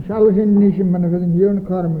Schalgen man für den Jörn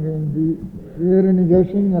Karmgen, die wären in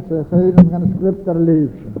Gösching, als er gehören kann Skript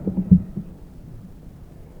erlebt.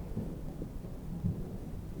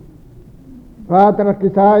 Vater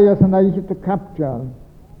Kisaias en eigen te kaptjal.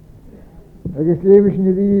 Er is levens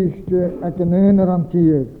niet uit de neuner aan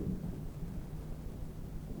tier.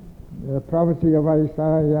 The prophecy of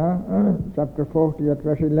Isaiah, chapter 40 at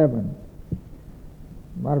verse 11.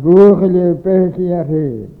 Maar boegele peki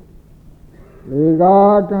erheed.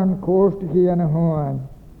 Legaat aan koostige en hoan.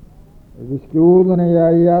 Het is koelen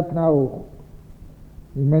en jaat nou.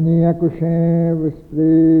 Die manier kushen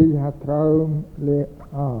bespreek het traum le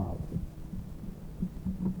af.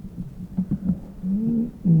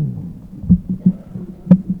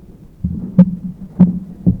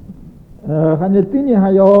 Gaan je tien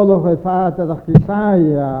jaar jolig het vader dat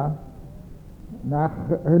Jesaja nach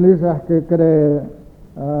Elisa gekre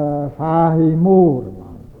fahi moor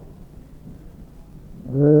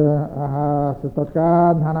se tot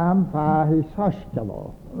gaan hanam fahi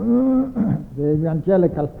sashkalo the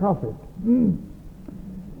evangelical prophet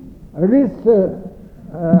is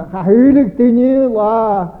gehuilig tien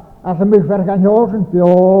jaar als ze mij vergaan jozen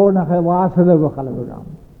pio nach hij was de we gaan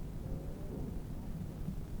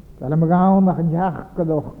we gaan nach een jacht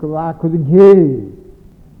doch kwa kudin he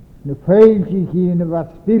ne feiltje hier ne wat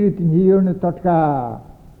spirit in hier ne tot ga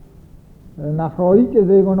nach heute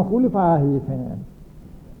ze go nog goede vraag hier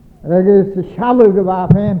er is de schalle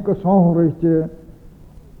gewafen kosonrichte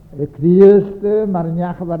de krieste maar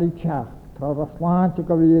ja wat ik jacht trouwens laatje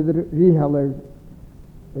kan weer rihale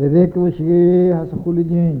rekels je has goede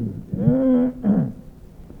ding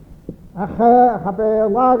ach heb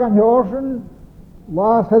lagen jozen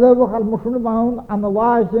was hadden we al moesten bouwen aan de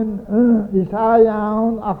lagen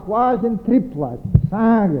Isaiah ach lagen triplet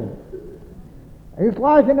sagen is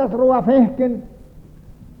lagen dat roa fehken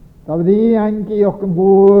dat die anke ook een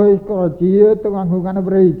boy kortiert dan hoe gaan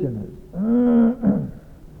breken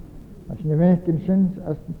als je fehken sinds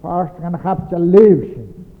als de paast gaan hebt leven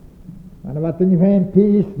maar wat in een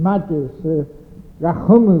peace matters ga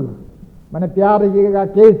hummer maar een jaar je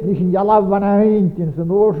gaat keeslichen jalav van een in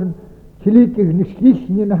zijn ogen Gelukkig niet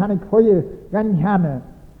schlichen dan ik voor je gaan gaan.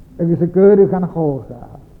 Er is een keurig gaan horen.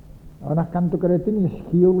 En dan kan ik het in je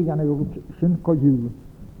schiel gaan ook zijn koju.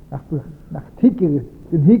 Nach tikker,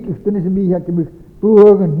 den hikker toen is een beetje ik me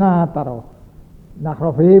boeren na daarop. Nach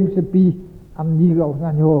Rovemse pi aan Nigel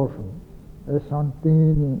gaan horen. Er zijn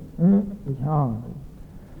dingen. Ja.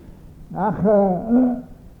 Ach.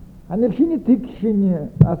 En er zijn tikschen,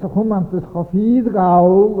 als ik iemand het gevierd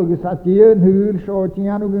gauw, dan is dat hier een huur, zo het je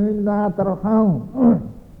aan hun nater gaan.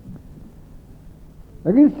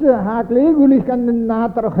 Er is haak leegelijk aan de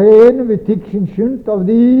nater heen, we tikschen schunt, of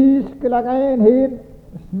die is gelijk heen,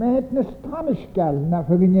 smeet een stanischkel, naar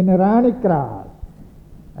vergin je een rane kraas.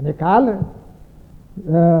 En ik haal,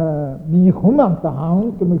 mijn iemand te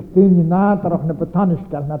houden, toen ik toen je nater of een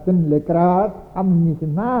petanischkel, naar toen de kraas, am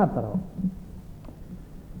niet nater op.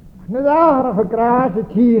 Nu daar gekraasd het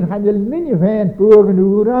hier, gaan jullie niet van pogen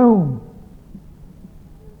uren.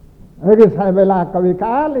 Er is hij wel lekker weer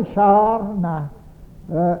kaal, schaar, na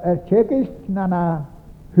checkist, na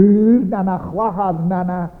huur, na glagad,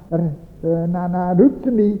 na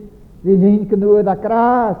rupsenie, die zien kunnen dat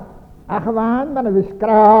kraas. Ach waan, maar dat is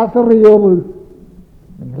kraas riolig.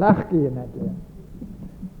 Een lachje net.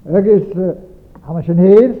 Er is, als je een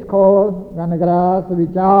heers koos, gaan de kraas,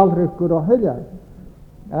 wie taal terug kunnen hullen.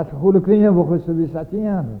 Als goede kringen volgens de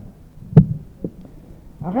wisatien.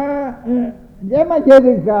 Ach, jij maar jij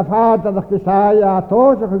de vader dat Jesaja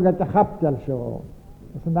toch gaat de kaptel zo.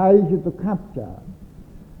 Dat is een eigen te kaptel.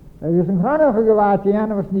 Er is een grote gewaatje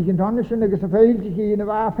was niet in het anders en er is een veeltje in de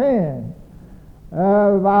wapen.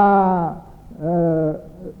 Waar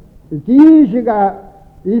die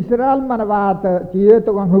Israël maar water die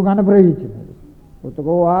toch aan gaan breken. Wat toch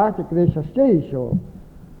ook je kreeg een steeds zo.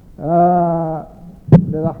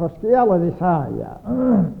 De dag was stelen Isaiah.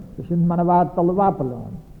 Dus in mijn waard te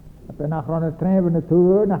wappelen. Ik ben naar gewoon een trein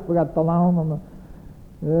naartoe, naar gaat te lang.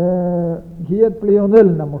 Hier het pleonel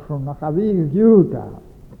naar moesten, naar gaan we Juda.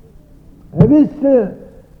 Hij wist,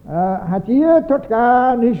 had hier tot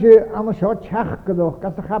gaan, is je aan een soort schakel toch,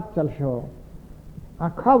 als de kapsel zo.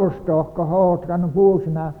 Een coverstok gehoord, aan een boos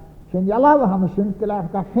naar. Zijn jalawe gaan zijn klaar,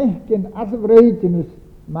 dat vechten als het vreten is,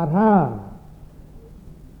 maar haar.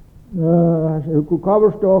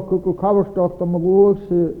 Coverstok, dan moet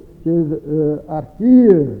je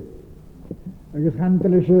artier. Er is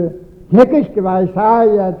handelijke gekkisch geweest,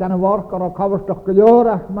 hij dan een worker of coverstok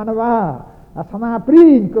gejorig, maar waar. Als hij naar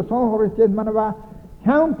prien, gezongerig is, maar waar.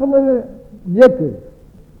 Hampelen jekken.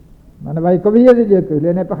 Maar waar ik weer de jekken,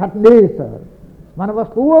 dan heb ik het lezen. Man was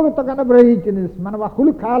glogen to gaan breiten, man was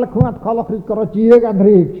goed kale kwant kallig korotje gaan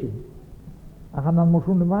reekje. Gaan dan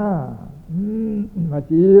moesten maar. Wat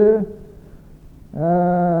je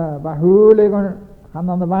bahule gaan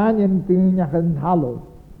dan de waanjen toen je gaan hallo.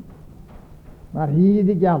 Maar hier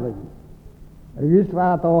die gallen. Wist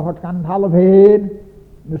wat het gaan half heen.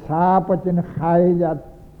 De sapert in de geil dat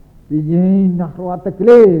die een nog wat te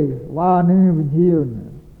kleed. Waar nu met hier.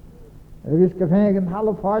 Wist gevangen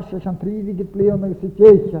half vast als een triedig het pleeg met een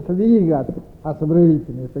keetje als die gaat als de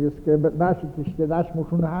breiten is. Wist ge dat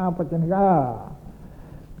moest een hapert en ga.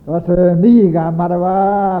 Was niet gaan maar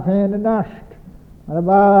waar geen nast. Maar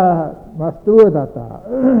waar was toe dat daar.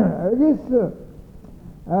 Wist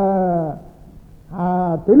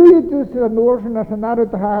toen tussen de Noorsen als ze naar het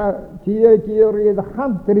Tierie de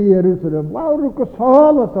Gant Jeruzalem. Waarom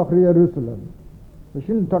zal toch Jeruzalem? We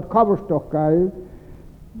zien tot Kabelstok kijken.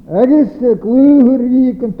 Is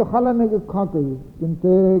gluur kunt toch allemaal gekakken. Kunt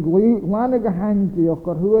gluur handje, je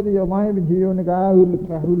kan horen je lijven hier en ga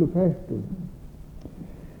hule vechten.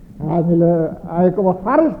 Hij komt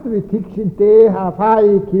vast weer tiksen tegen, hij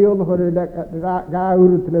vaai kiel voor de ga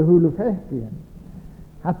hule vechten.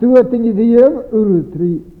 Hij doet in je dier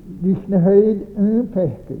ultri, dus ne heel een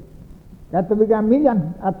vechten. Dat we gaan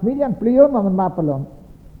miljoen pleon aan de mappelon.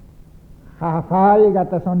 Hij vaai gaat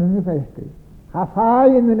dat zo'n een vechten.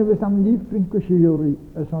 Hafai en we zijn lief in kushiri,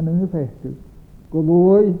 zo'n vechten.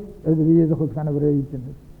 Goloi, het weer de goed gaan bereiken.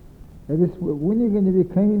 Het is wanneer we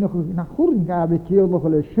kunnen nog naar Goren gaan, we kiel nog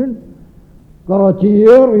wel schön.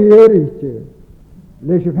 Garatier hier is.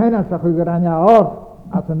 Lees je van als je gaan ja af,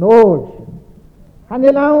 als een oog. Han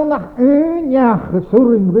je nou nog een jaar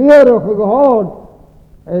gesurren weer gehoord,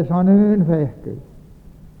 zo'n een vechten.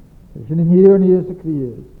 Het is een hier niet eens te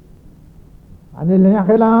krijgen. Han je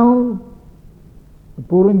nog lang.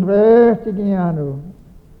 Purin recht gaan.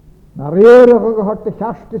 Naar Rere gehad de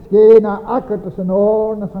gastes gaan naar akker tussen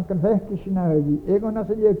oren van kan vechtjes naar die. Ik ga naar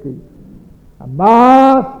ze jekken. En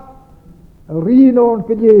baas, een rino en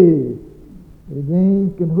kje. Ik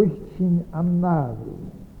denk een hoestje aan nagel.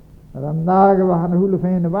 Maar aan nagel we gaan een hoele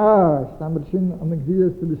fijne baas. Dan moet je aan de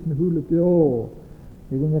gvierste dus een hoele pio.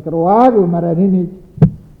 Ik denk dat er wagel, maar er niet.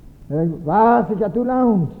 Baas ik had toen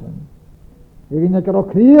launsen. Ik denk dat er ook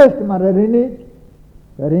gvierste, maar er niet.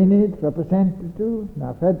 Daarin representative,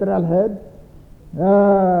 naar federal head.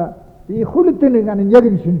 Die goede dingen gaan in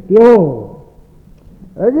Jurgensen, pio.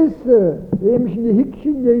 Het is, misschien de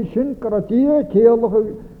hiksen, die zijn karatier, keelig,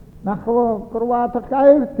 naar Kroaten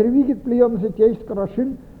kijken, terwijl het pleo om ze teest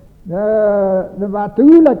karassen. De wat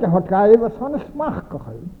toelaten had kijken, was van een smakkel.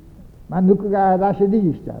 Maar nu ga je dat je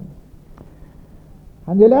die staan.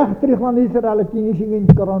 En die legt terug van Israël, die ging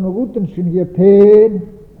in Koronagoeten, zijn je peen.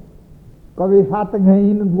 Kan we vatten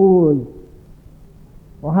heen en boei.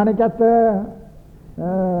 We gaan ik het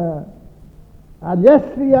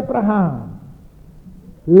Jessri Abraham.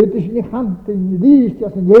 Het is niet hand in die is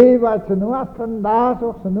als een jewaard, zijn wachten daar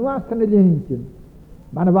of zijn wachten in eentje.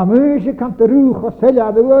 Maar wat mensen kan terug, als ze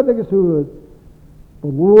ja de woorden gezoerd.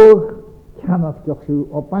 Bewoog kan het toch zo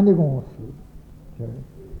op aan de gons.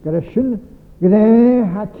 Er is een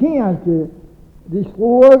gedaan, het kindje, die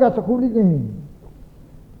sloeg als een goede ding.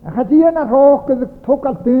 En gaat hier naar hoogte, de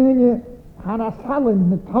tokaltune, gaan naar sallen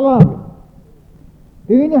met talaven.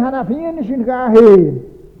 Tune gaan naar vieren gaan heen.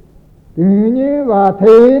 Tune wat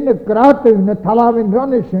heen, de kraten, de talaven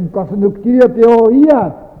rannischen, kosten ook die op jou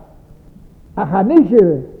hier. En gaat niet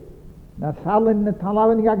naar sallen, de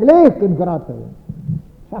talaven gaan gelijk in kraten.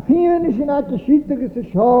 Safieren uit de schieten, ze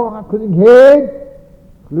schouw, gaan kunnen heen,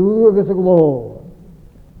 gloeien ze geloof.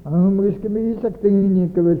 En dan moet je me iets tune,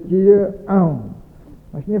 ik wil hier aan.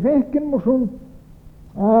 Als je vechten moet doen,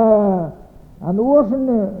 aan de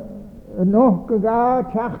oorzen nog gegaan,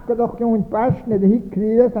 tjakke toch jongen pas, de hik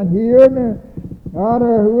kreeg, en hier,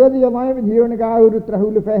 ja, hoorde je mij met hier, ga je terug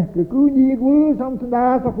hoe vechten. Koen die ik woes, aan te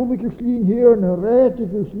daar, zo goed ik slien hier, reetje,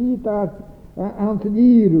 sliet daar, aan te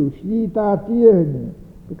dieren, sliet daar tieren.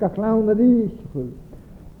 Ik kan klauwen dat is goed.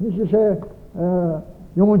 Dus je zei,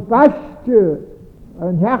 jongen pas,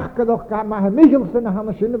 een jakke toch, maar een michelsen, dan gaan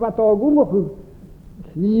we zien wat al goed.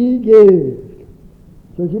 Sliege.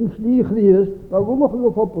 Zo zijn sliegliers, maar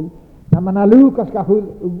goedige poppel. Nou, maar naar Lucas gaat goed,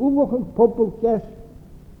 goedige poppeltjes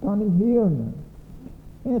dan in hier.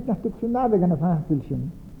 En het is natuurlijk zo nadig aan het verhaaltje.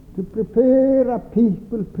 To prepare a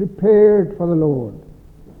people prepared for the Lord.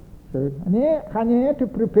 So, nee, ga niet to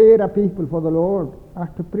prepare a people for the Lord.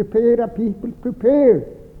 Maar to prepare a people prepared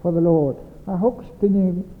for the Lord. Hij hoogste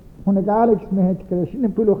dingen van de Gaelics met het krijgen.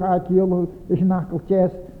 In Pulo gaat je is een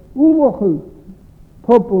achteltjes. Goedige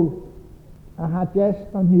poppel. Hij had juist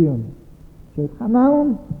dan hier. Zo, ga nou.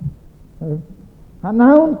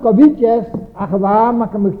 Hanaun koviches achwa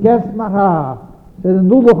makamukes maha. Ze de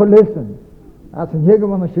nulo gelisten. Als een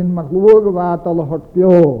hegeman sin makloge wat alle hot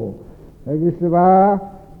pio. Is waar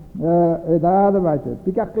daar weet je.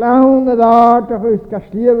 Pika clown daar toch is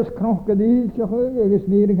kastieves kronkedieltje. Is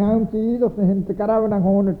niet een gaantje of een te karavan dan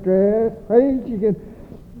gewoon het feitje.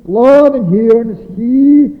 Laden hier en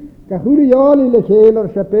ski. Kahuli jali le keler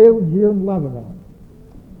chapel hier in Lavan.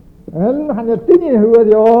 En han je tien hoe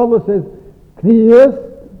die alles is. Knies,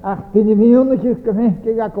 ach tien miljoentjes kijk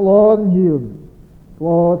ik laden hier.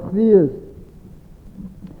 Laat knies.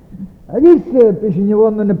 Is beetje niet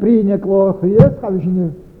wonen een prije klaar geweest, ga je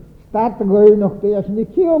nu starten ga je nog tegen je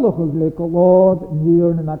keel gelijk laat hier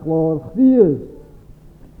een klaar geweest.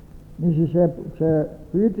 Dus je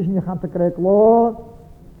weet is niet gaan te krijgen laat,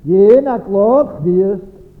 je na klaar geweest,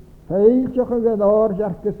 feitje gedaar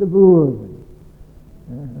jerkes de boer.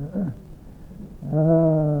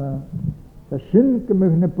 De schinke me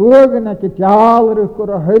ne pogen na ke tjalere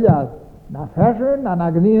korahuljas, na versen,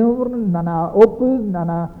 na gnieuwen, na open,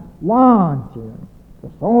 na laantje. De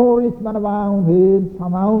zon is met een waan heen,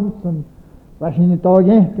 van ounsen, was je niet al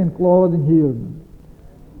geen kloden hier.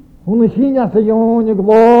 Hoe zien je ze jonge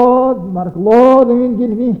glod, maar gloden in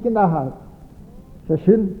geen winken daar had. Ze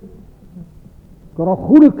zien, ik had een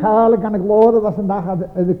goede kale aan de gloden, was een dag had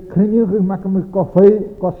de kringen maken met koffie,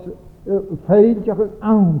 feitje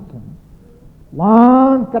ounsen.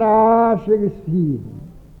 Lang krasje geschieden.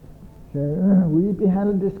 We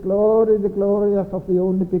beheld this glory, the glorious of the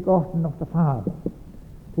only begotten of the Father,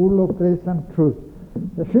 full of grace and truth.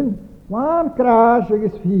 The sin, one crash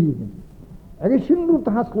is feeding. I sin doet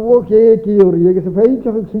has gewoon geen keer. Je is een feitje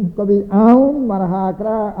of ik sin kan bij aan, maar ha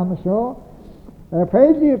kra aan de show.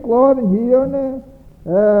 Feitje kloden hier,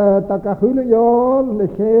 takahulio,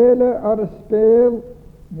 lechele, ar speel.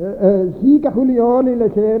 Hier kahulio,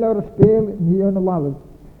 lechele, ar speel hier in de laven.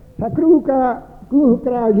 Sakruka.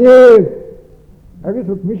 Kra je, ik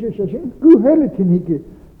wat misje zeggen, heletje niet,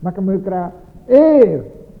 maar ik moet kra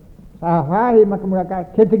safari, maar ik moet kra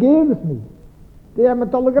ketegeens niet, die hebben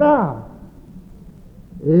het al graag.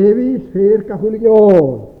 Evi sfeer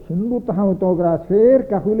kahulio, zijn moet te gaan toch graag sfeer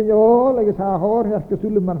kahulio, ik ga hoor, als ik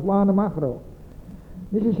zullen maar vlane magro.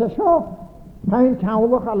 Dus is het zo, fijn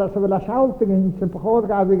schouwig, alles we la schouwtingen, zijn begonnen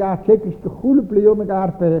gaan we gaan checken, de goede pleonen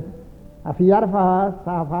gaan per, af jaar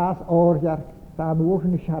vaas, oorjaar. Staan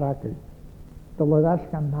woorden is harake. Dat laat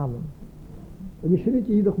kan halen. We zullen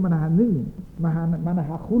je toch maar gaan doen. Maar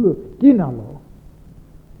gaan goede kinalo.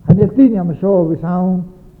 En je tien jaar zo we zijn.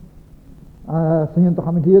 Zijn toch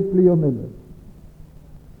aan het hier pleonen.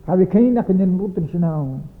 Heb ik geen dat in de moeten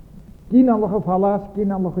zijn. Kinalo gevallen,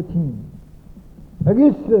 kinalo getien. Het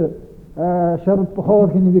is zelf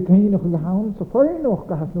behoorlijk in de week nog gegaan. Zo voor je nog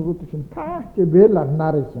gehad nog moeten zijn. Kaartje willen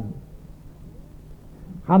naar zijn.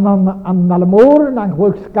 Gaan aan alle moren, aan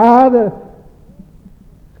gewoon schade.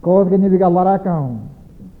 Schade kan niet al raken.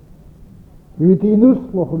 Wie die nu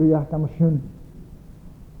sloegen we ja, dan misschien.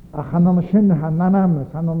 Gaan dan misschien gaan namen,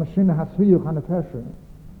 gaan dan misschien gaan zwieren, gaan het versen.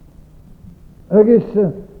 Er is,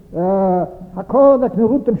 hakko dat nu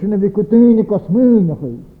roeten zijn we kutuni kosmuun nog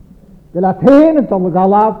eens. De Latijnen toch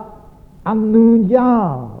al af aan nu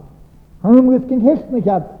jaar. Gaan we geen hersenen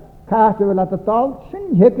gehad, kaartje we laten tal,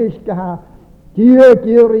 zijn hekjes gehad.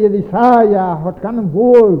 Kier je die saya, wat kan hem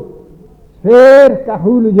voor? Sfeer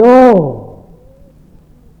kahulio.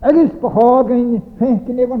 Het is behoorlijk,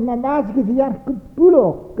 ik want mijn maat is hier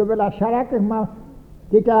kapullo, ik wil dat scharaken, maar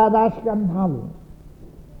ik kan dat kan halen.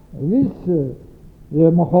 Het is,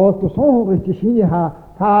 je mag ook zo richtig zien, je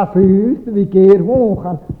gaat vuist, wie keer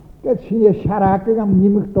wogen, dat zie je scharaken, dan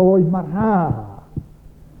niet meer toe, maar ha.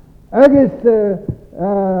 Het is,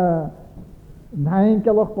 nein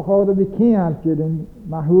keloch behouden we keeltje,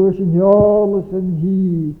 maar hoe is in alles en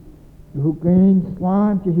hier, hoe geen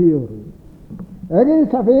slaantje hier. Er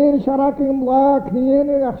is afweer scharaking blaak,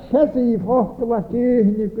 niet ach zessie vochtela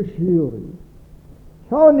tegen je kusieren.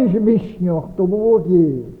 Zo is een misnoch, te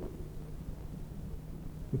woordje.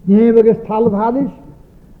 Het nieuwe talf had is,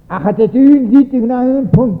 ach het het u niet naar een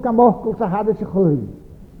punt kan mochtel, ze hadden ze gehoord.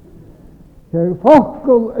 Ze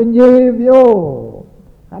vochtel en jevio.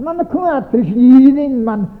 En dan kwaad is iedereen,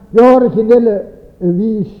 man, jorgen hele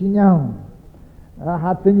wies jou.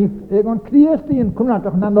 Had niet, ik kon Christen in kwaad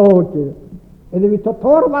toch naar nootje. En we tot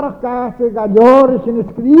hoorbarig kaarten, gaat jorgen het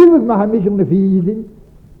schrijven, maar hij mis om de vieren.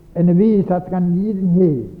 En de wies had kan iedereen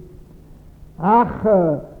heen. Ach,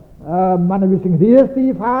 man, we zijn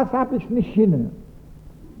Christen, vaas heb ik niet zinnen.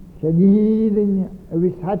 Ze iedereen,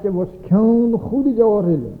 we hadden wat koon goede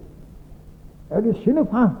jorgen. Er is zinnen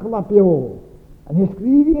van klap jou. En hij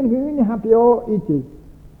schreef in hun heb je iets.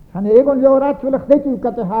 Han egon jorat wel gedetju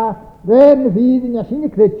kat ha wen viiden ja sine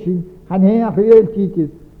kretchen han he afel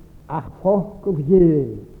tiket ach fokkel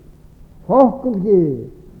je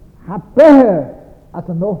happe at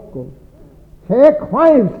nokkel he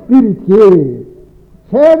kwaim spirit je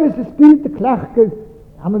he wis spirit klachke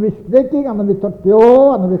am wis spreking am wis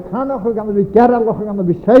torpio am wis kanoch am wis geraloch am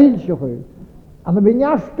wis seilschoch am wis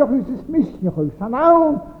nyashtoch is misnjoch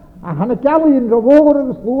sanaun a han kalli in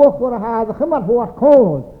rovoren sloch voor ha de gemar voor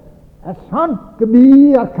kon as han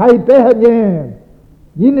kemi a kai behne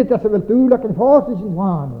yine tas vel tula ken fosis in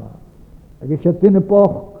wan a geshatin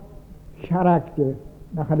epoch charakter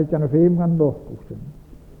na halit an fem gan doch kusten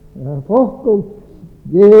fochkul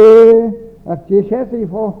je a tshesi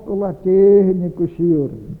fochkul a te ni kushur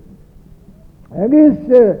agis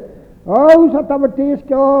aus hat aber tes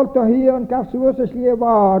geort hier an kasuos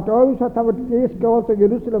liewart aus hat aber tes geort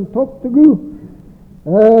Jerusalem top to go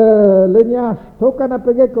Lenias, tocca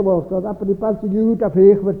pegekolo, sto da per i palzi di uta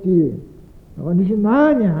feegwartier. Maar niet een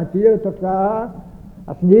naanje had hier toch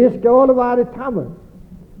als nees geholen waren tamen.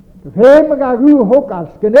 Dus helemaal ga goed hokas,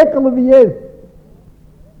 genekkelen wie is.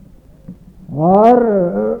 Maar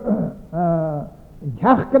in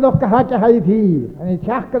tjachke nog gehad je hij hier, en in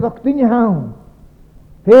tjachke nog tien je hand.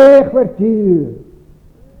 Feegwartier.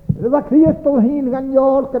 Wat Christel heen gaan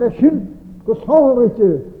jaar kere schön,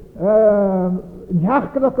 gesolretje.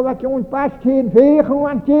 Jachke wat je ons pas geen vegen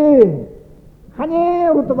want je. Ga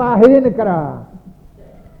je wat waar heen kara.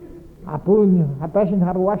 Apun, hapasin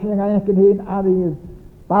harwasin ga je heen adi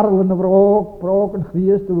parlen broken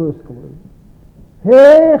geest te woskelen.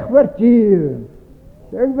 Heeg vertier.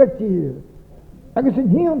 Ik is een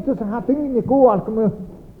heel tussen haar dingen in koal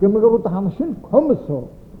kom goed gaan zien komen zo.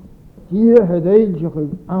 Hier het eentje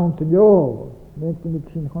aan te jou. Mensen niet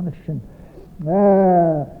zien gewoon zien.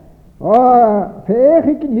 Veeg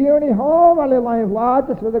ik hier niet hou, wel in mijn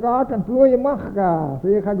vlaten, zodat ik uit en vloeien mag gaan.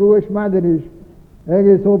 Veeg ik hoe smadder is. Ik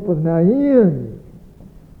is op het naar hier.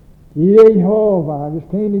 Hier hou, waar is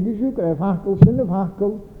geen gezoek, afhakel, zin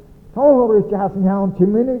afhakel. Zo hoor ik, je had een hand te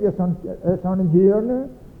minnen, je zo'n een heerne.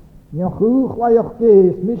 Je goed, waar je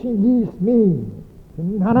geest, misschien gies mee.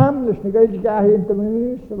 In Hanam, dus niet eens ga heen te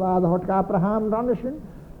muis, waar de hot Abraham ranneschen.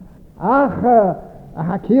 Ach,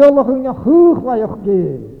 Hakioch in your hoog waar je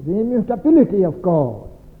geeft. The immutability of God.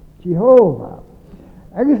 Jehovah.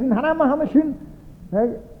 Er is een Hanamahamashun.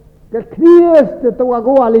 Gekriest te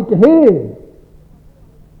wago alike heen.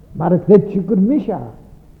 Maar het zit je kurmisha.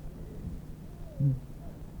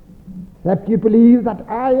 Have you believe that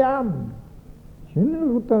I am? Shin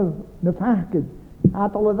ruta ne fahket.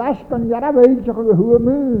 At alle das kan jara weet je hoe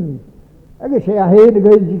muus. Er is ja heen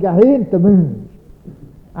weet je heen te muus.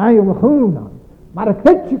 Ayom groen. Maar het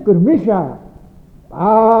zit je kurmisha.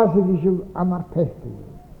 Ze is je amar pehte.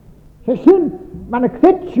 Ze zien, maar ik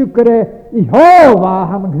zit je kere I hova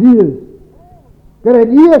ham gries. Kere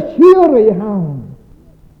nie schiere je ham.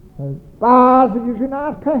 Ze is je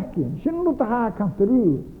naar pehte. Ze moet haar kan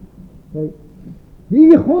terug.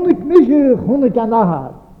 Hier kon ik misje, kon ik aan de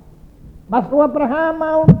haar. Maar zo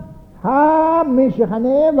Abraham ha misje,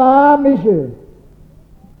 gane wa misje.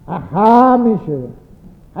 Ha misje.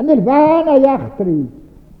 Anel vana yachtri.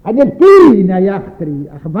 Anel pina yachtri.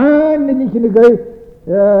 Achbaan niet in de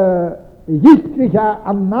Egyptische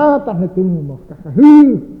amnata natum mocht.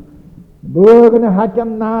 Hu. Morgen had je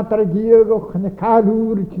amnata gierog en de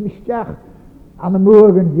kalur tnisjach aan de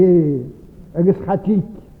morgen je. Er is gatik.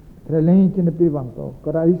 Treleentje in de piwanto.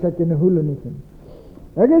 Koraisa in de hulen niet.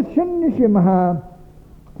 Er is shinnisje maha.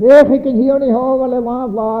 Veeg ik in hier niet houden en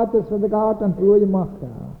laten ze de gaten en proeien mag.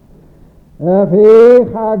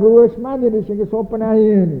 Veeg ha goes man is in gesoppen naar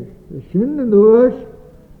hier. Schinden dus.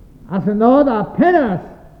 Als een oude pennas.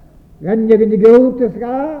 Wenn je in de grote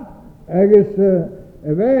ga. Er is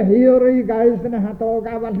wij hier in geisten had ook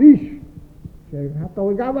al risch. Ze had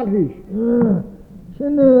ook al risch.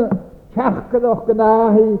 Schinden chachke doch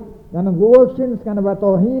gedahi. Dan een woordje kan wat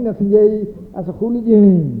al heen als je als een goede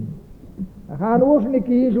ding. We gaan ook een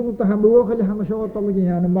keer zo te gaan mogen, gaan we zo te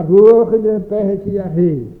gaan, maar hoger de pechetje ja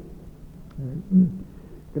heen.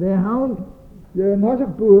 Krijg hand, je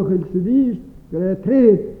nazig bogen, ze die, krijg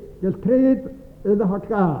treed in de hart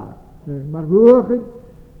gaat. Maar hoger,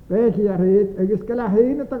 pechetje ja heen, ik is kala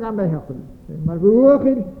heen te gaan bij helpen. Maar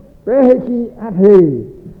hoger, pechetje ja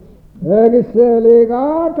heen. Ik is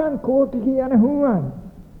legaat en koortje aan de hoen.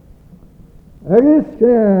 Er is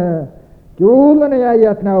Joelen ja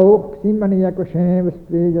jat na ook, zien man ja ko scheen we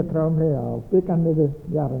spreken traum real. Pikan de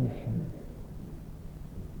jaren.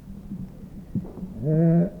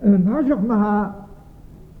 Nou zeg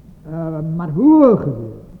maar hoog.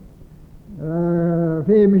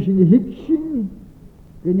 Veel mensen in de hitchen.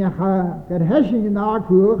 Gynna ger hesing in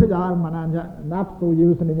aardvoer daar man aan napstel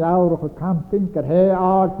jusen in jouw camping ger he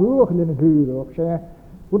aardvoer in de vuur of ze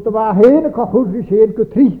moet er waar heen kan goed zijn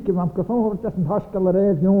getricht want gevoel dat een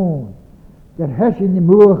haskelerie jong ger hesing in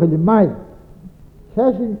morgen mai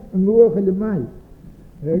hesing in morgen mai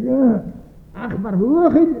ach maar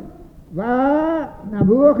morgen waar na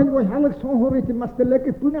morgen was halk zo hoor het maar te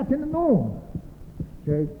lekker punat in de noon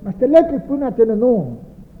maar te lekker punat in de noon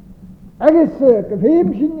Agus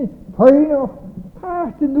gefeim sin fein och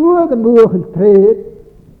tacht nur de morgen treed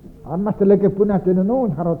an mas lekker punat in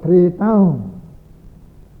noon haro treed down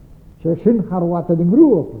ze sin haro wat de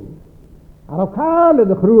groeg haro kale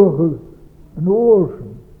de groeg en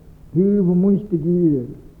oorsen die we moesten gier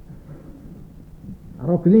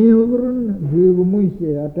haro kleuren die we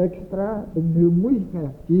moesten het extra en die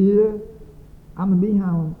moesten gier aan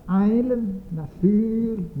behouden eilen naar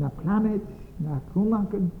vuur naar planets naar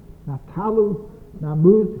kronaken na talu, na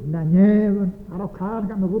moed, na neven, aan elkaar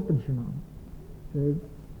gaan de routen zijn.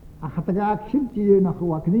 Achtergaat zit je naar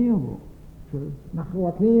gewakneerwoord. Naar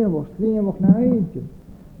gewakneerwoord, sleenwoord naar eentje.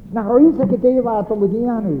 Naar roeien dat je tegen wat op het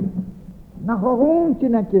jaar nu. Naar rondje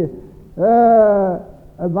dat je,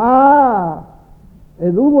 waar,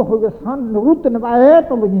 het oorlog gestaan, de routen waar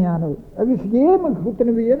het op het jaar nu. Er is geen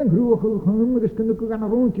routen weer een groe genoemd, dus kunnen we gaan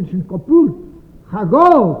rondje zijn kapoel. Ga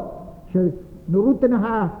go! De routen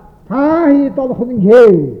naar hier tot goed in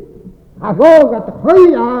geel. Ga go, dat de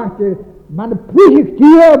goeie aardje, maar de plicht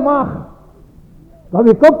hier mag. Dat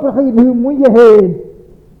ik op nu moet je heen.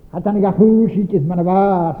 Het dan gaat goed zitten, maar de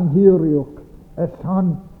waas en hier ook. Het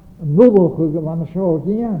zijn nullige van de soort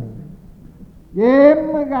hier.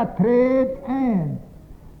 Je gaat treed aan.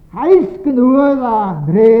 Hij is genoeg daar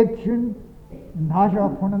dreedchen en dat is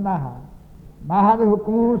ook van een dag. Maar hadden we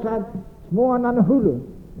gekozen dat smoren aan de hullen.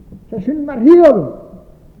 Ze zijn maar hier.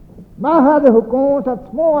 Maar hadden gekozen dat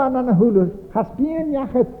smoren aan de hullen. Gaspien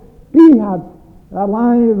jacht pihat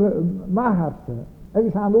alleen maharste. Er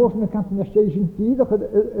is aan de oostelijke kant van de station die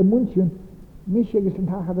een mondje misje is en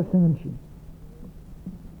daar de zingetje.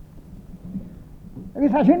 Er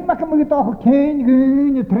is zin maar kan je toch geen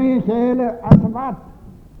groene treegele als wat.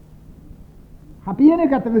 Heb je niet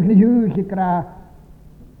dat we een juurtje krijgen?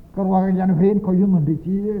 Kan we gaan heen komen dit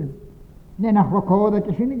hier. Nee, nog wat koud dat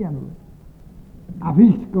je zin gaan doen.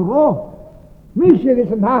 Afis kero. Misje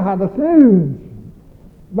is en daar de zin.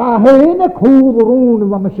 Waar heen ik hoorde roen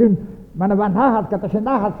van mijn maar van haar had dat je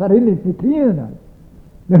daar had herinnerd te trainen.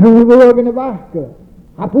 De hoeven wachten.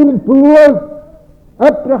 Hapoelen poel.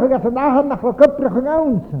 Opdracht dat ze daar nog wat opdracht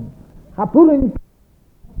gaan. Hapoelen.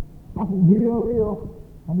 Als een hier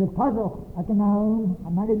en de pasok at nou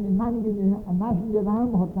en naast je naam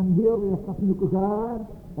had dan hier dat nu kuzaar.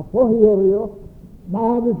 Of voor hier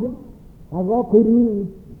nou dus hij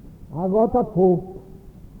kuru. Hij dat po.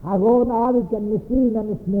 Hij nou dat misschien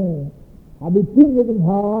en snee. Heb ik dingen in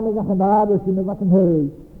handen en gedaan dus in wat een heus.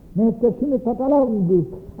 Met de zin het alleen dus.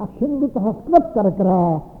 Als je niet het knap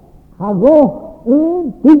krijgt. Hij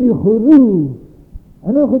een tien guru.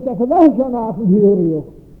 En nog het even weg zo naast hier.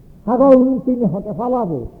 Hij een tien had er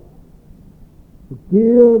vallen.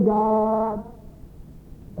 Dear God.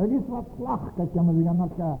 Er is wat slag dat je me weer naar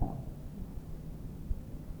elkaar.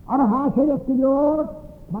 En hij zei dat je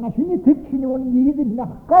maar als je niet tikt je niet in de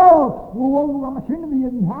koud, hoe maar zien we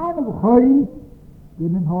in handen gooi,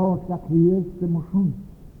 in een hoofd dat weer te moesten.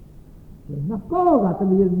 In de koud dat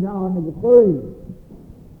we in handen gooi.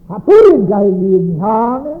 Hapoen ga je in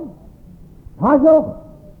handen. Hazo,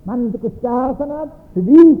 man de staten had, de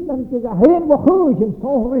dienst en te heen we goed in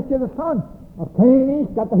zo weet je de zon. Of geen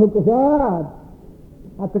dat de gezegd.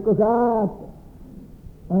 Had ik gezegd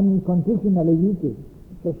een conditionaliteit.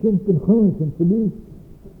 Dat vindt een goed in verlies.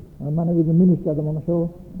 Man is de minister dat man zo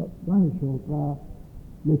lang zo qua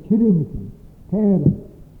le chirimism keren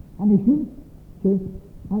en ik vind ze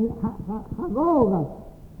ga go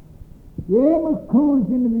je moet komen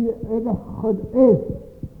in de god is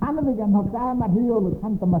aan de gang nog daar maar hier op het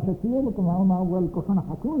kant maar ze hier komen maar wel kosten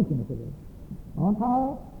hakoen in het want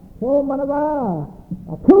zo man va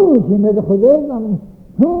hakoen in de god dan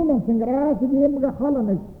hoe men zijn graag die hem gevallen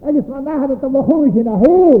is en is vandaag dat we goed in de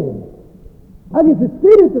Hij is het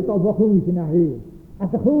spirit als we goed zijn hier.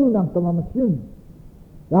 Als de goed dan kan we misschien.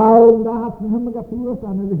 Daarom daar had ze hem gevoerd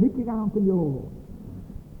aan de hikke gaan te joden.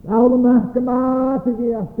 Daarom mag de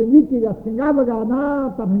matige als de nikke als de gabbe gaan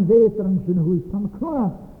na dan een beter en zijn goed van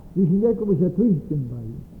klaar. Dus je lekker was het toesten bij.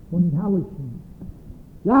 Van die housen.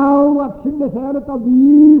 Ja, wat zijn de heren tot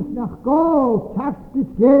dies nach koud. Zacht is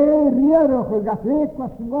gereerig. Dat weet wat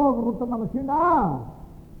ze mogen roepen maar misschien aan.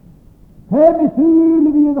 Hem is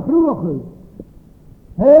jullie wie in de groeg.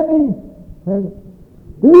 Hemi,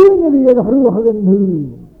 Sturen weer de vroeger in hu.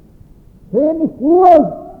 Geen is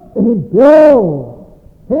woord, in pio.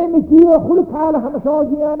 Geen is hier goed halen gaan zo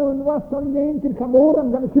gaan en was zo'n eentje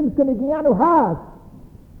samoren dan soms kunnen gaan haat.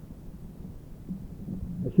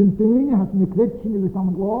 Soms toen had je kwetsen we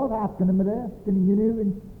samen gloor had kunnen we kunnen je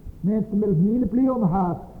nu mensen met hele pleon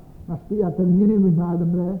haat. Maar die had een nieuwe naam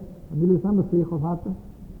en willen samen zeggen hadden.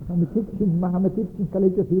 We gaan met kitchen, maar gaan met kitchen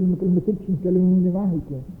kaletje film met kitchen kaletje in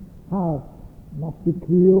wachtje. Haat. Nog die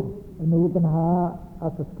kriel en roepen haar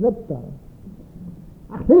als een script daar.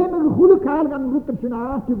 Ach, helemaal een goede kaal gaan roepen ze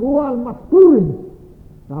naar te go al masturen.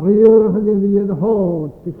 Daar reuren we weer de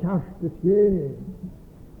hout, de kast, je.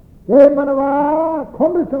 Hé, maar waar,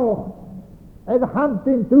 kom eens toch. En de hand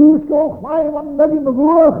in toeschog, maar wat mag je me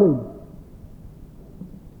volgen?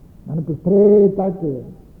 Dan heb ik streed uit je.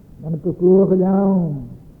 Dan heb ik volgen jou.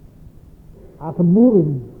 Als een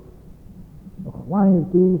moeren. Nog klein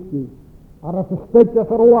toeschog. Als een stukje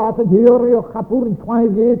verlaat het hier, je gaat voor een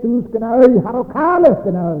klein geetoes kunnen, har ook halen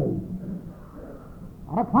kunnen.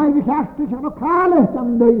 Als klein geestig har ook halen,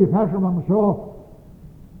 dan doe je versen van zo.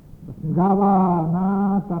 Dat is een gava,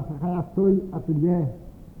 na, daar ga je stooi, als je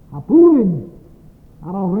hapoeren.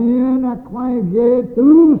 Als een klein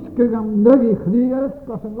geetoes kunnen, doe je gries,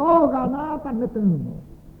 dat is een loga, na, dan met een.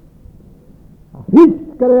 Als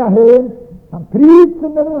iets kan je heen, dan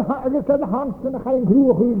prietsen de hand, dan ga je een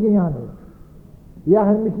groe gaan. Ja,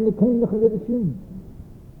 hij misschien de kinderen willen zien.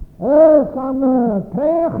 Samen,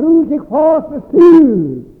 twee groezig vast met stuur.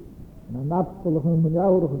 En dan nappelig een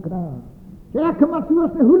miljoudige kraan. Kijk, maar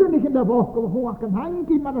zoals de hoelen niet in de bokken, gewoon een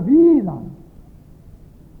handje met de vier dan.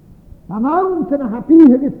 Dan houdt en gaat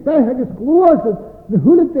hij gesloten, de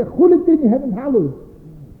hoelen die hebben hallo.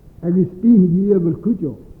 En die spiegel hier wel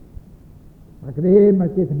kutje. Maar kreeg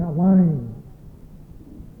maar tegen alleen.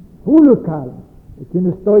 Hoelen kalm. Ik ken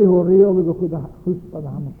de story hoe redelijk goed van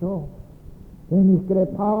hem zo. En ik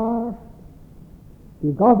kreeg paars.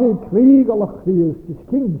 Die gaf ik kriegelig geweest, die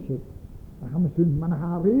kindje. Dan gaan we zo'n man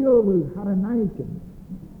haar redelijk, haar nijken.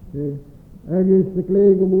 Er is de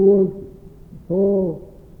klegeloos, zo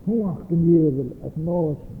hooggenjebel, als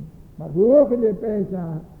nozen. Maar hoog in de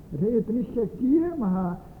pijsa, het heet niet gekkier,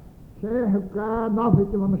 maar zeg elkaar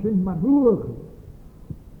nafetje van de zin, maar hoog.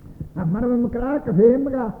 Maar we kraken heen,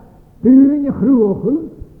 toen je groeien,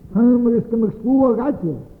 gaan we eens met spoor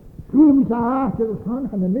gatje. School met je haartje, dat gaan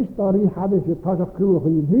van de mysterie hadden ze pas op groeien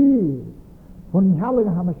in hier. Van die hellige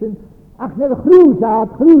gaan we zien, ach net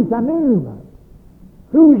groeien nu wat.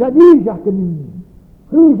 Groeien die zag ik niet.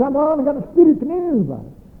 Groeien morgen gaan de spirit nu wat.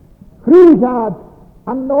 Groeien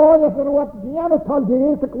aan nooit voor wat die aan het tal je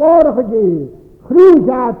eerste klaren gegeven.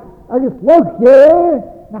 Groeien als je slokje,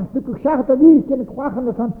 naar een stukje zachte die kan ik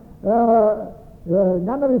wachten van,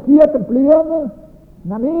 dan naar de 14 pleonen,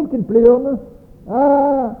 naar 19 pleonen,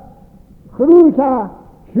 groeisa,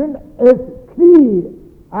 schön is knie,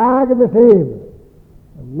 aangebeveeld.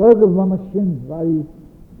 Een leuke van mijn zin, waar je,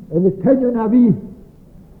 en het kun je naar wie.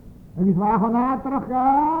 En ik was gewoon na terug,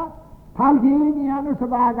 tal geen niet aan onze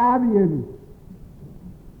wagen aan jullie.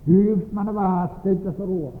 Huurst maar naar waar, steeds als er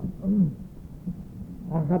oor.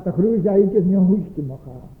 Dan gaat de groeisa iets niet een hoestje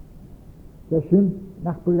maken. Dat is schön.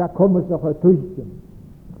 Nachbar kommen doch ein Tüchchen.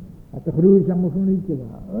 Hat der Grüße muss man nicht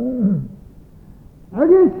sagen.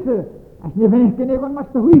 Agisse, als je vindt que negon mas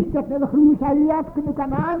te huist dat de Grüße ayat kunu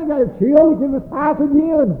kanaan ga heel je we staat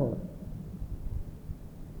dieren hoor.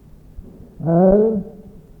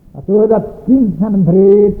 Als dat kind van een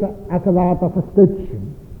breed, als er wat als een stukje.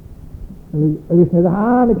 Er is net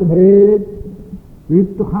een breed,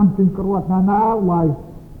 weet toch hand in kroot naar nou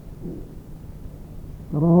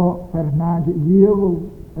Pero Fernando Diego,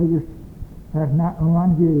 ellos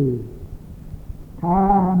Fernando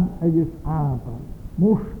Tahan, ellos Apa,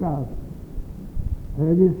 Mustas,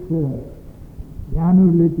 ellos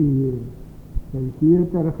Janur Letier, el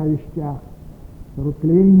Theater Haistjach, el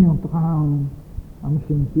Kleinion Traum, am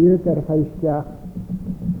Theater Haistjach,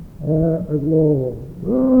 Glo,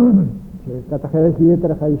 dat er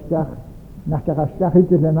Theater Haistjach, nach der Haistjach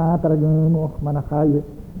ist der Nater noch, Manachaye.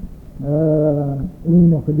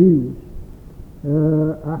 Nog die.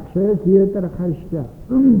 Achse, theater, gastja.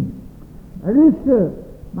 Er is,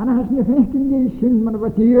 maar dan has je vechten die zin, maar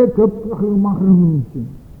wat hier kuppig mag doen.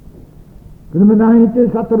 Kunnen we nou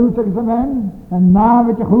niet dat er rustig zijn? En na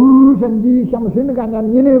met je goed en die is aan de zin gaan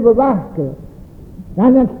dan niet bewaken.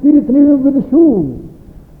 Dan het spirit nu over de zoel.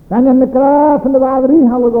 Dan de kraat van de waterie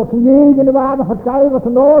halen of van in de water van het wat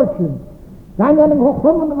een oortje. Dan een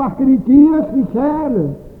gekomen wachter die tiers die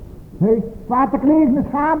zeilen. Hey, vater kleeg met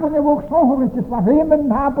schapen en ook zo, het is wat hem en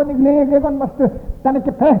hapen en kleeg, dan was de, dan ik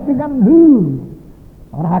je pechtig aan huur.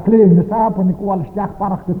 Maar hij kleeft de sapen, ik wil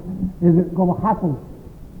stijgparkjes, is het gewoon gappel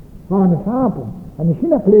van de sapen. En misschien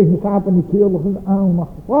dat kleeft de sapen die keel is aan, maar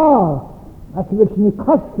wow, als we het niet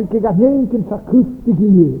kosten, ik ga geen kind zo kustig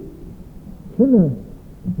hier. Zinnen,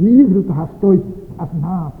 die doet hij stoot als een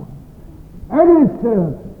hapen. Er is,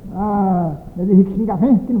 dat ik niet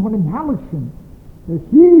afhankelijk van een halsen. De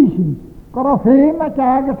siezen, korofee met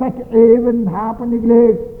jagen, dat ik even hapen niet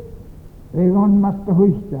leeg. Ik ga niet te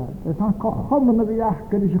goed staan. Dat is een kochommen die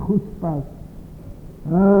achter is goed pas.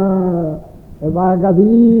 En waar gaat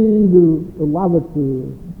die de laven toe?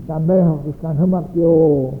 Dan ben ik kan helemaal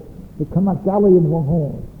joh. Ik kan maar tellen in van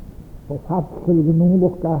hoor. Of had ze de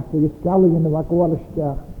nodig kaart, de tellen in de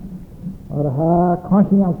wakwaardigheid. Maar hij kan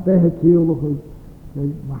niet aan tegen kielen.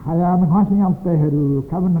 Maar hij aan kan niet aan tegen. Ik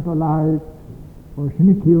heb het al uit. Als je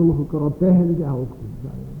niet kielen, ik kan tegen de elf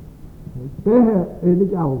zijn. Tegen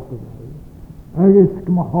de elf zijn. Ergens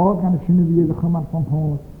maar hard gaan de zinnen weer de gemmer van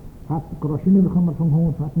hoor. Had de crossine de gemmer van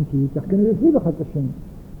hoor, had niet ziet. Dat kunnen we veel gaan te zien.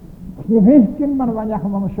 Als je vechtje, maar wanneer je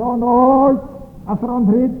van zo nooit, als er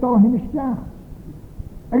ontreed toch in de stad.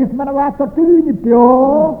 Ergens maar wat dat u niet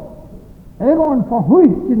pio. Gewoon van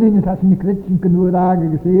hoeitje dingen, als je niet kritsen kunnen worden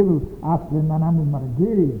gegeven, als we dan hebben maar een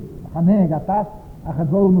keer. Ga nee, gaat dat, hij gaat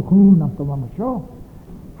wonen groen, dan toch maar zo.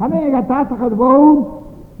 Ga nee, gaat dat, hij gaat wonen.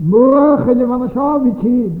 Morgen je van de Sovjet,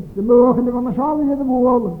 de morgen van de Sovjet de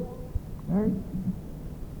bewolen.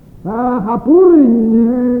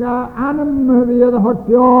 Gapurin, aan hem weer de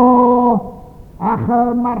hotjo. Ach,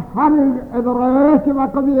 maar harrig, het reutje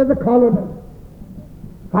wakker weer de kollen.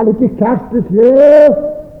 Ga ik je kastes weer.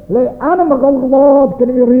 Le aan hem geloof,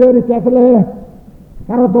 kunnen we reuren zetten.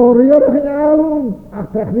 Ga het door reuren gaan. Ach,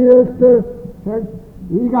 zeg weer eens.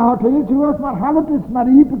 Ik ga het niet zo, maar ga het eens maar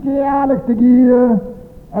hyperke eigenlijk te gieren.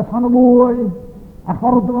 Het van de boy. Ik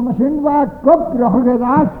hoorde van de zin waar koprige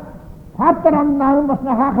gedaan. Had er aan naam was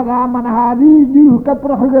nog gedaan, maar hij die nu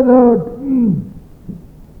koprige gedaan.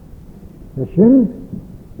 De zin,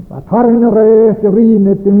 wat harde reis, de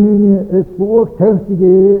riene, toen is voor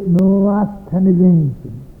testige, nooit en de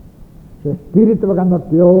jinten. Ze spiriten we gaan naar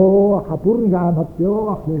pio, gapuren gaan naar pio,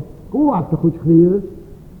 wacht, hoe was het goed geleerd?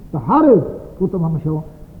 De harde, goed om zo.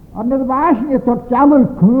 En de waasje tot zelf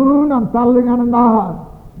koen aan talling aan de dag.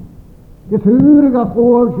 Het huren gaat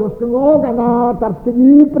voor, zoals de ogen naar, dat de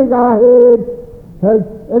dieper gaat heen.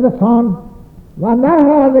 Het is van,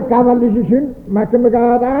 wanneer de cavaliers zijn, maar ik me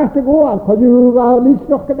gaat achter gaan. Ik had je wel liefst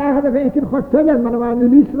nog gedacht, dat ik het goed zeggen, maar dan waren de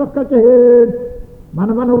liefst nog gaat je heen. Maar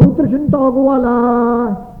dan waren de routers in toch wel.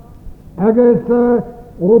 Het is,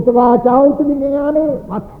 route waar ik altijd in gaan,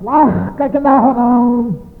 wat slag kan ik daar gaan.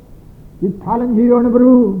 Je talen hier aan de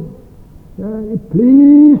broer. It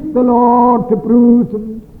please the Lord to prove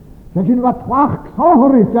them. Zeg je wat wacht, zo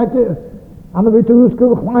is dat je aan de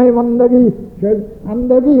withoeske glij van de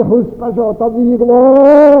gie goed pas op dat die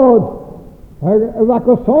geloof.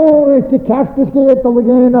 Wat zo is die kerstjes geeft om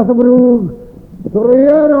geen als de broer. Zo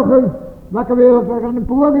reurig, wat ik wil dat we aan de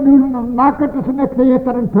poegen doen en nakken tussen de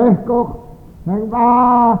kleter en pechkoch. Zeg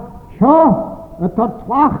maar, zo, het tot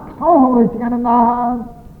wacht, zo is het aan de naam.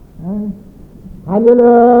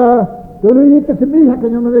 Halleluja. Toen je het te mij hebt, kan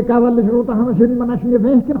je me weer wel eens roten gaan zien, maar als je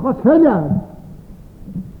vechtje gaat verder.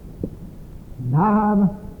 Nou,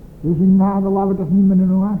 dus in nade laten we dat niet meer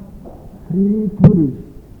doen, hè. Vrij toerus.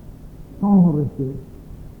 Zo'n rustig.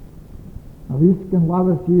 Nou, wisken laten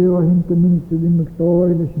we hier hinten mensen die me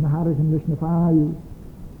storen, dus een harrig en dus een vaai.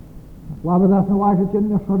 Laten we dat een wagentje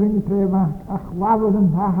nog zo in te hebben. Ach, laten we dan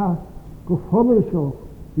haha, gevoelig zo,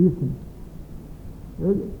 wissen.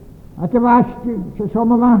 Ik heb ze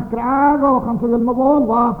zomaar maar kragen, gaan ze wel maar gewoon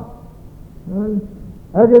wachten.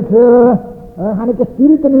 Ga ik het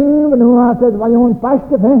spirieten nu, en hoe had het, waar je een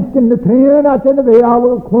vaste vest in de trainen had, en dan ben je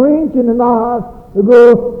al een kleintje in de haast.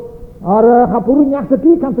 Maar ga poeren niet achter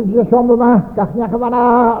die kant, ze zomaar maar, kijk niet gewoon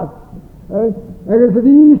uit. Het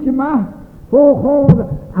is die maar, voor God,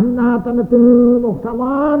 en na het natuurlijk nog te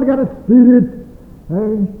lang gaan spirit.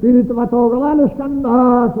 Spirit wat ook al alles kan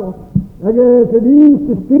daar zo.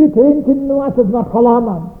 De spirit heen kunnen was het maar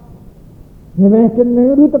gelamen. Je weet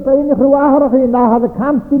een route op een groeagerig en daar had de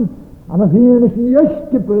kant in. En dan zie je een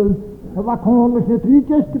juistjepel. En wat komen ze, drie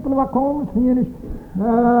juistjepel, wat komen ze hier is.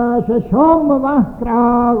 Ze zongen wat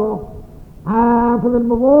kragen. Ze willen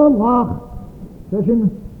me wel wachten. Ze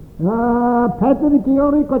zijn, Peter de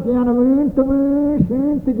Theorie, wat je aan de muur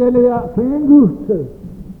te gelen, zijn goed.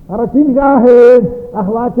 Maar het is daar heen, ach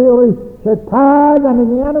wat Theorie. Ze taal en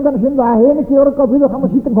in janu kan zien waar heen keer op video gaan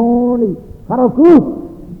zitten gewoon niet. Ga ook goed.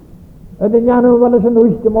 En in janu wel eens een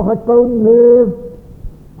hoestje mag ik komen leven.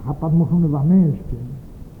 Ik heb wat mogen we wat mensen.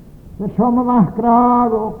 Ze zomaar maar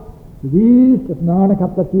kragen. Dies, das Nane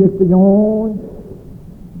hat das hier begonnen.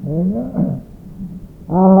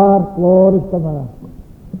 Gloris tamara.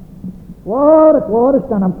 Gloris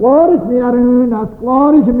tanam, gloris miarun, as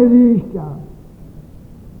gloris medisca.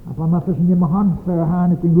 Aber man muss nicht mehr Hand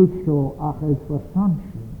verhauen in gut so, ach, es verstand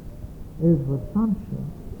schon.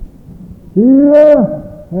 Hier,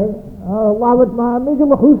 laat het maar niet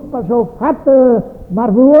zo goed, maar zo vatten,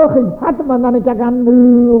 maar vatten man dan niet aan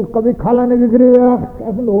nu, kom ik kallen gekregen,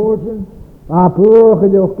 even lozen. Maar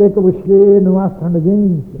pogen je ook kijken we scheen, hoe was van de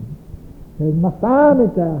diensten. Het mag staan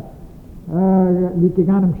met die te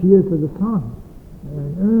gaan hem schier te de zon.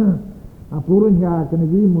 Apurin ja kunnen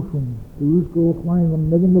die moesten. Dus ik ook mijn van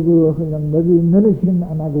midden bewogen, dan met die mensen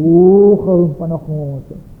en dan gewogen van nog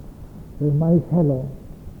moeten. Dus mijn fellow,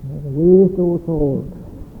 weet hoe zo.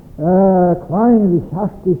 Klein, wie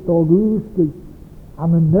schaft is toch rustig.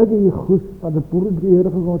 Aan een nugget goed van de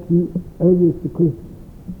poerenbeheerder gaat die eerste kus.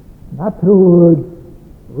 Natrood,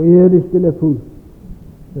 weer is telefoon.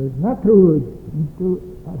 Dus natrood, niet te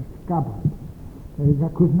skappen. Dus dat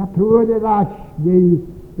kus natrood is als die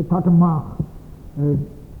het had een maag.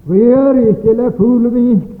 Weer is telefoon,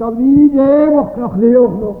 wie dat wie je mocht nog deel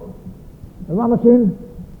nog. En wat misschien,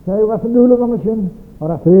 zij was een doel van misschien, maar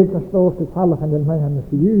dat zeker stoot het vallen van de mij aan de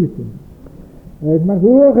figuurtje. Ik mag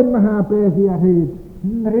horen mijn HP hier heet.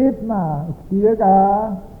 Reed maar, ik stier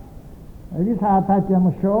ga. Er is haar tatje aan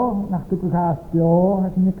mijn show, nach de kukaas jo,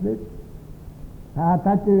 het niet weet. Haar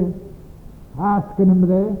tatje, haast kunnen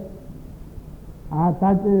me. Haar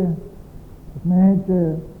tatje, het meent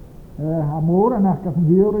Hamor en nach van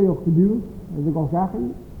hier op de duw, dat ik al zag.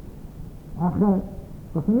 Ach,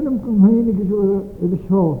 we gaan hem komen heen zo in de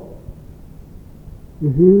show. Je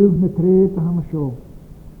heug met treed aan mijn show.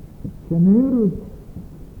 Generut.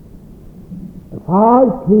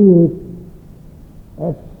 Falsch wird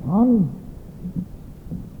es an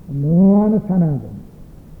nur eine Sanade.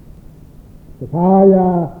 Das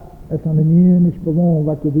Feuer es an mir nicht bewohnt,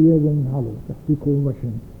 was wir in Halle, das die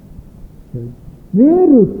Komischen.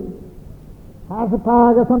 Nerut. Hasse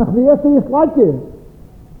Tage son nog weer die slotje.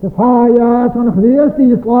 Das Feuer son nog weer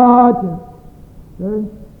die slotje.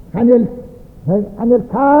 An der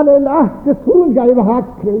Kale lacht gefunden, ja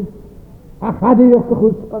überhaupt kriegt. Ach, had hij ook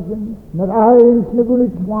goed passen. Met eins, met goede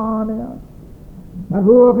zwanen, ja. Maar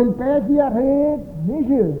hoeveel tijd hier heet, niet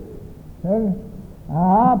je.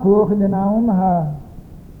 Pogen de naam,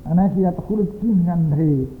 en als je het goede tien gaan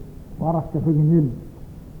draaien, waar is de vergeniel.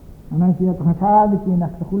 En als je het een vader tien,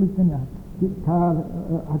 als de goede tien,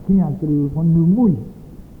 had tien aan te van nu moei.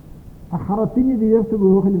 Ach, had tien de eerste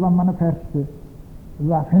bogen, die van mijn verste,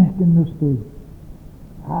 waar 15 nu stoei.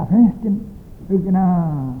 15, ik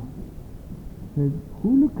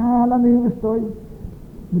goede kala mee gestooi.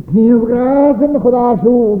 Met nieuw gras en goda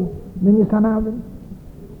zo. Meni sanaven.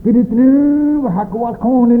 Pirit nu, we hakken wat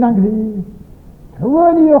koning aan grie.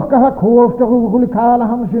 Gewoon die ook gehad hoofd, de goede kala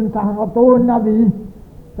hebben ze in Tahatoon naar wie.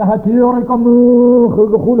 Dat het hier kan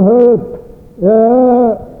de goede hulp.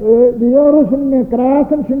 Die jaren zijn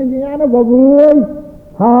krasen, zijn die jaren wabooi.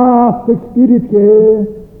 Haast, ik spirit ge.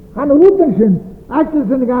 Gaan roeten zijn. Als je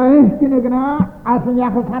zijn gehecht kunnen gaan, als een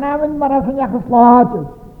jaar gaan hebben, maar als een jaar geslaten.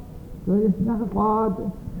 Zo is een jaar geslaten.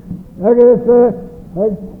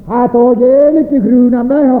 Gaat ook eerlijk de groen aan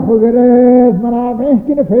mij hoog gereisd, maar als een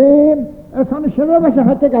kunnen veen, het is aan de schilder wat je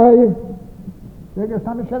gaat te gaan. Het is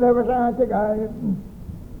aan de schilder wat je gaat te gaan.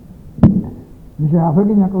 Dus ja, voor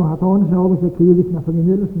je kan het ook zo, dat je hier naar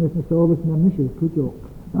familie is, met zo, dat je naar mij is, goed ook.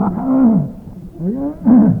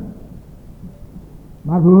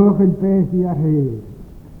 Maar hoeveel pijs die er heeft.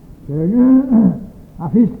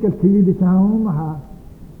 Afiskel kun je samen,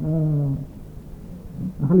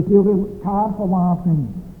 dan ga ik je ook een kaart verwachten.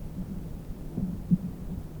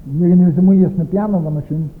 We gaan nu zo moeilijk met piano van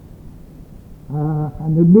misschien.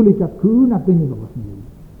 En de nul ik het koen, dat ding is ook niet.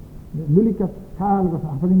 De nul ik het kaart was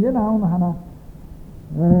af. En je nou, dan gaan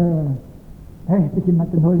we hechtje met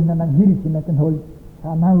een hol en dan hieltje met een hol.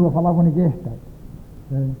 Gaan nou wel vallen van de geest uit.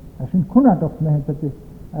 Als een koen had opgemerkt dat je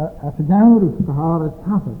als je downroep gehaald het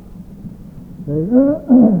haven.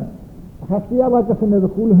 Gaat je wat je van de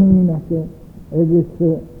goede heen dat je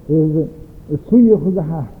het goede goede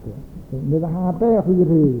harte. Met de harte goede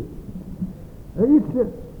reden.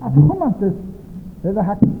 Als je komt dus, dat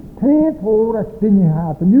je twee voor het ding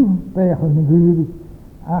had, een nieuw pegel in de goede.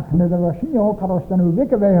 Ach, dat was niet ook als dan een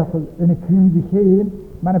wekke wegel in een goede geen,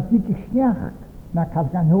 maar een dikke snacht naar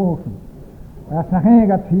Kalkanhoven. Als nog een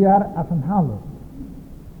gaat 4 jaar als een halve.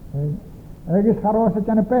 Er is geroos dat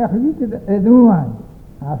je een pegel niet doen aan.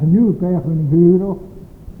 Als een nieuwe pegel in een euro.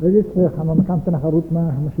 Er is gaan we de kant naar roet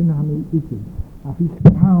maken, misschien gaan we iets. Als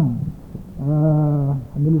iets gaan.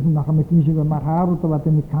 En dus nog een kiezen we maar haar te wat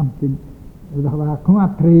in de kamp in. We waren kom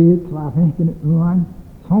treed, waar vind je een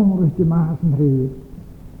zo'n rustig maar een treed.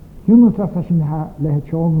 Jongens dat als je haar legt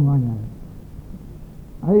schoon man.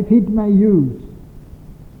 I feed my youth.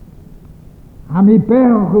 Ami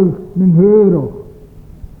perg min hero.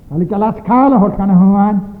 Al ik laat kale hot kan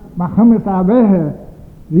gaan, maar gaan daar weg.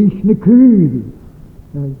 Riech ne kuur.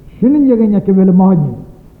 Schönen je gaan je willen maken.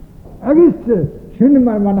 Agist, schönen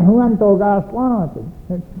maar man gaan to gas laten.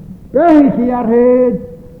 Kijk hier heet.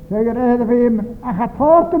 Zeg er even hem, hij gaat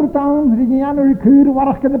voorter town, zie je aan de kuur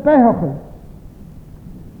waar ik de perg.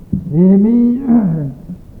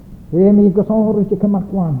 Hemi ko son rustig gemacht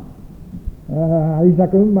kwam. Hij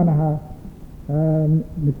zei maar na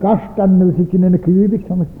de kastan nu zit in de kubik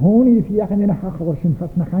van het pony via in de hachworsen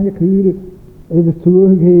vast na gaan je kuur even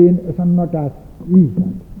toegehen is dan nog dat is.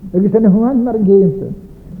 Er is een gewoon maar gegeven.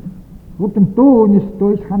 Goed een toon is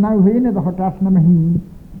toch gaan nou heen de hotas naar me heen.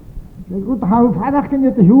 Goed hou vader kan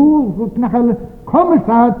je te hoel goed naar komen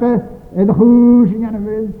staat en de huis in de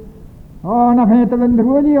wil. Oh, na vente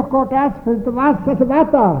vendrudi o kotas, het was het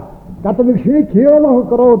water. Dat we schrik heel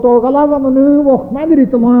groot ook al van nu och madri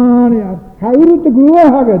te man ja. Hij te goe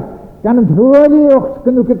haget. Kan het rodi och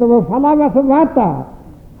kunnen het wel vallen was water.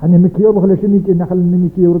 En ik heel geluk niet naar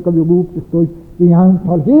een keer kan je boek dus die hand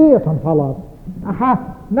al hier van vallen. Aha,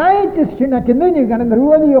 nee, het is geen kindje kan het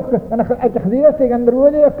rodi och en het geweest tegen de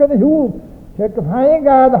rodi och kunnen hoe. Kijk of hij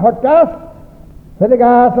gaat de hotas. Verder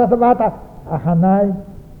gaat het water. Aha, nee.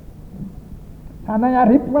 En dan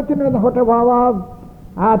riep in de hotel was.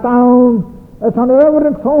 Ataun, het aan over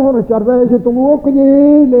een zo'n jaar je te ook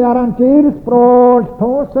je leren keer sproos,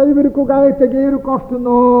 toch zij weer kogai te keer kosten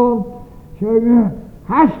dan. Zeg,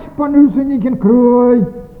 hash panusen niet in krooi,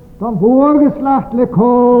 dan voorgeslacht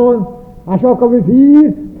lekkoon. Als ook alweer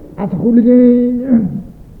vier, als goede geen,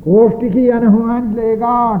 koostig je aan een hand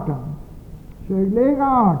legaten. Zeg,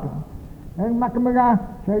 legaten. En maak me gaan,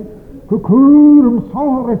 zeg, kukuur om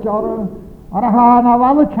zo'n jaar. Arahana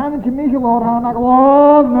wale channetje Michel Arahana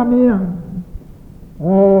gewoon naar mij.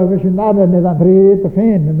 We zijn daar net aan het te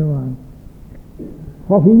vinden nu aan.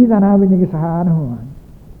 Voor wie dan hebben we niet gezegd nu aan.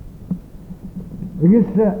 Ik is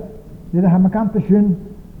dit hebben we kant te zien.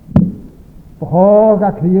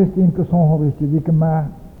 Behoorlijk Christus in gezongen is die maar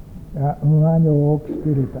ja nu aan je ook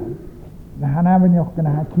spiritueel. Dan hebben we niet ook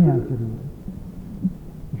kunnen herkennen te doen.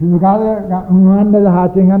 Dus we gaan nu aan de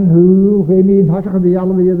hartingen hoe veel meer in het hart bij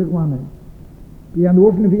alle weer kwamen. Die aan de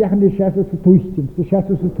oorzaak van de scheffers vertoesten, de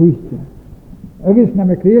scheffers vertoesten. Er is naar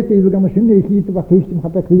mijn creatieve gaan, misschien niet hier wat toesten,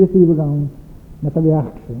 maar bij creatieve gaan met de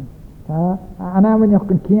werkse. Ja, en dan hebben we nog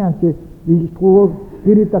een kindje die sprook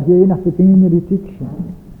spirit dat je naar de dingen die tiksen.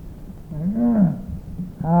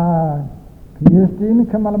 Christine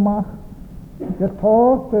kan allemaal het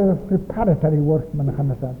tot preparatory work man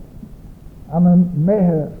gaan zeggen. En een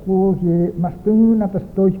meer sprook je maar toen dat het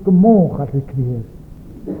toch gemogen had gekregen.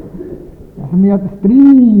 Als we het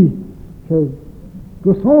strie,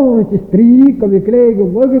 gezond is strie, kan we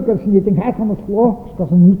krijgen, welke kan ze niet in het van het vlog, kan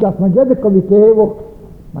ze niet als maar jeder kan we krijgen,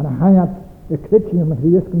 maar dan ga je het kritisch met de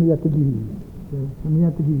eerste kan je te geven. Kan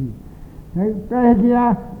je te geven. Kijk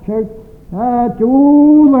ja,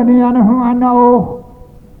 tjoelen niet aan de hoan oog.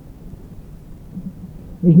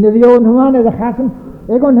 Is niet die ogen hoan de gassen,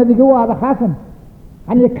 ik kon het die goe aan de gassen.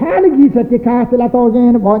 En je kan niet dat je kaarten laat ook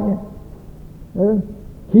in een bondje.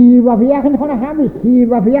 Hier waar we eigenlijk gewoon hebben, hier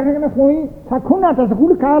waar we eigenlijk gewoon, dat kon dat, als een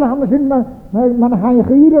goede kale hebben zin, maar dan ga je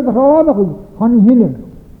gieren, dan gaan we goed, gewoon niet hinnen.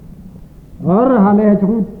 Hoor, hij leert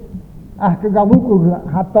goed, ach, ik ga ook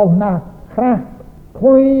gaat toch naar graag,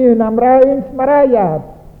 goeie, naar Marijn, Marija,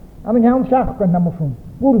 en dan gaan we zeggen, kunnen naar me doen,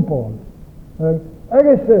 voelpool.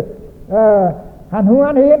 Ergens, gaan hoe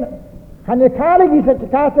aan heen, gaan je kale giezen, je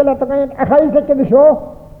kaarten laten gaan, en ga je zeggen de show,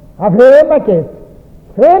 af heel met je.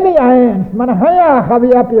 Hele eens, maar ja, ga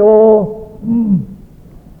je op je.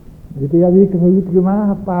 Dit is week van het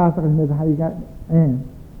gemaakt, pater met hij en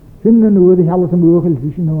vinden nu die alles mogelijk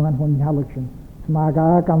vissen aan van die halksen. Smaak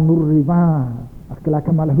aan nur riva,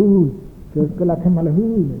 akhlak malhu, akhlak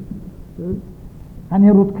malhu. En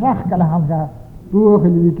je roet kracht kan gaan, door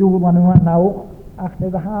die toe nou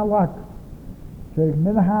achter de halak. Zeg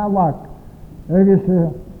met de halak. Er is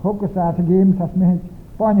hokkestaat games als mens.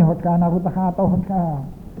 Panje hot kan naar de gaat toch gaan.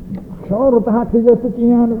 Zo dat gaat je het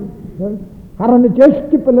aan. Harne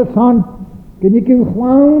justje pelesan. Ken je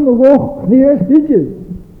gewoon de woog hier zitten.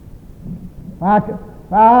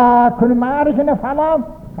 Maar kunnen maar eens een vallen.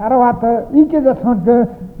 Har wat iets dat van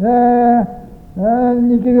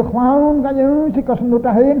niet gewoon kan je ze kan nog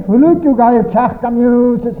heen vlug je ga je zag kan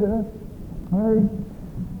je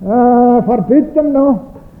verbitten nog.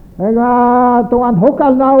 Ik ga toen aan het hok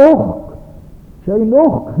al nou ook. Zeg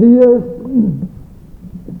nog, hier is...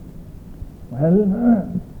 Wel,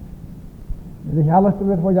 de alles te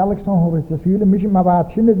weten voor Alex dan hoor ik. Dat jullie misschien maar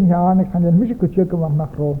wat zien het niet aan. Ik ga je misschien checken wat naar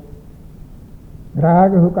groot.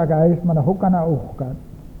 Graag hoe kan ik maar de hok aan nou ook kan.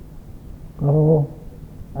 Oh,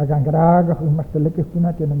 ik kan graag hoe maar te lekker doen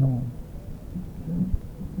het in de noem.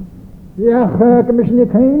 Ja, ik misschien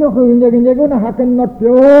niet heen nog je gaan hakken naar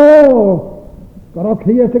jou. Karok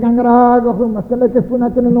hier te kan graag hoe maar te lekker doen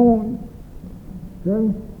het in de noem.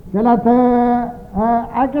 Je laat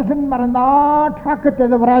akesen maar naad hakken te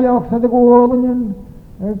de vrije ook de goden.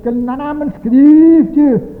 Ik kan namen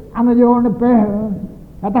schriftje aan de jonge pe.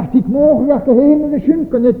 Dat dacht ik mogelijk heen in de schun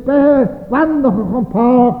kan het pe wandigen van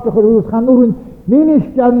paard te geroes gaan doen.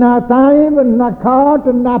 Minister na time na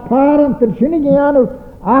kaarten na paren te schinnen aan.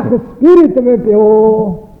 Ach, spirit met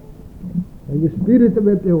jou. Je spirit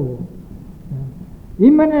met jou.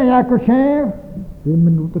 Iemand jako chef. 1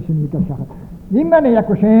 minuut is niet te zeggen. Iemand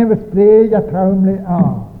jako chef spreekt je trouwens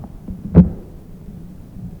aan.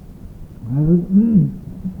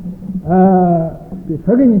 Die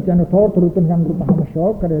vergingen zijn het hoortroeten gaan roepen aan de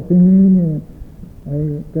show. Kare tien,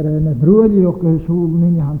 kare een broertje ook zo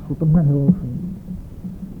in je hand voeten gaan horen.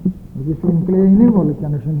 Dat is een kleine wolk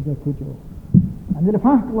aan de zin dat goed ook. En de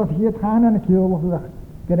vacht was hier het gaan en ik heel gezegd,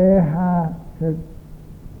 kare ha,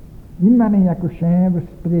 iemand jako chef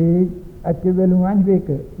spreekt, het je wel een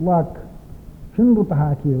aanweken, lak, zin roepen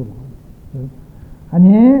haak heel. En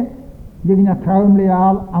je ging het trouwens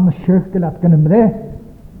al aan de schucht laat kunnen brengen.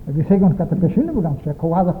 Ik zeg ons dat de personen begaan te zeggen,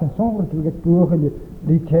 hoe dat een zomer te ik ploegen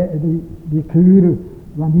die kuren,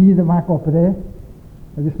 want die de maken op de.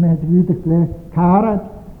 Dat is met de karat.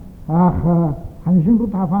 Ach, gaan je zien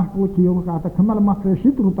dat hij afhankelijk heel gaat. Ik kan maar makkelijk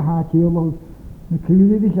zitten dat hij heel. De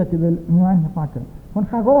kuren die zetten wel nu aanpakken. Want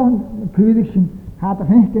ga gewoon een kuren zien, gaat er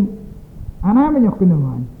geen aannamen nog kunnen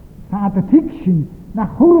maken. Gaat er tik zien, naar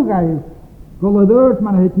goede rijden. Golledoort,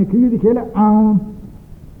 maar hij heeft een kuren hele aan.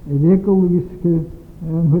 Ik weet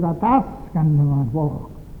hoe dat kan volgen.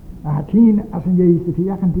 Hij had zien als een jezus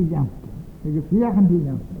 14 jaar. Ik heb 14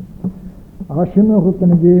 jaar. Als je nog op een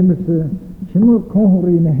gegeven je moet gewoon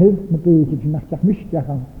in een helft een beetje naar de mist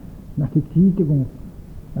gaan. Naar die tieten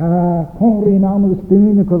gaan. Gewoon in een andere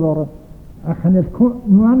stenen geworden. En gaan het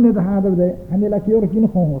nu aan de hadden we en die laat je ook in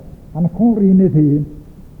gehoord. En gewoon in het heen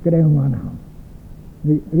krijgen we aan gaan.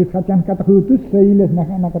 Ik ga je aan het goed tussen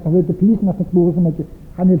naar het goed te pies naar het boven met je.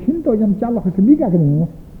 Gaan je zien dat je een tjallig is liga genomen.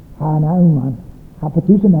 Ga nou man. Ga het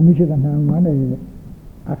tussen naar misje dan nou man.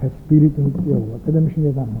 Ach, het spirit ook jou. Dat is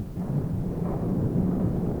misschien dan.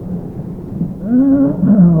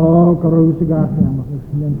 Oh, karoze gaat maar.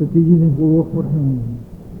 Dan te zien in hoog worden.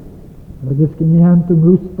 Dat is geen hand te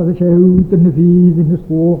moest, dat is uit in de vies in de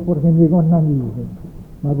spoor worden je gewoon naar niet.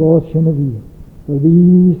 Maar God schöne wie. So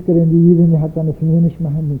wie is in die je had aan de finish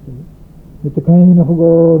machen met de kleine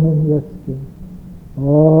geworden jetzt.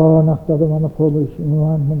 Oh, nach der man vorlich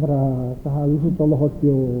man raad, da is het al goed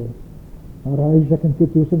joh. Reis ik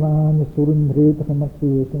in tussen man, surun rete van so,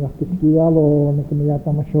 nach de skialo, met me ja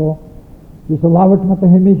tam show. Dus laat met de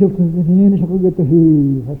hemel te zien, is goed te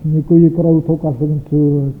hu. Als je koe kroot ook als een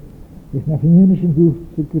zo. Is na finish in dus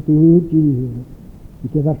secretuur. Ik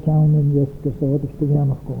heb daar kan en yes, zo dat ik ja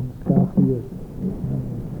nog kon. Skaaf hier.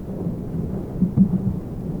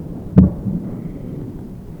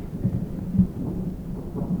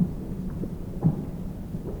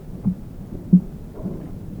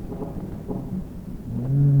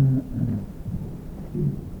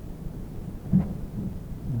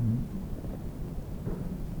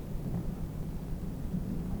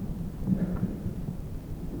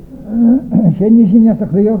 Ken je zien als ik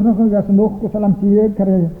weer nog een was nog gesalamtier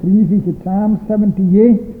kare 3 Psalm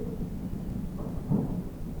 78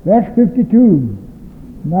 vers 52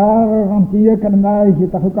 naar rantier kan je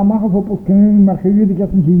dat ook kan maken voor pokken maar gehuurd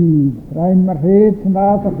dat niet rein maar heet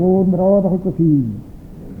vandaag dat voor brood dat ook viel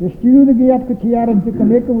de stuurde die had kwartieren te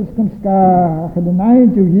connecten was kan ska de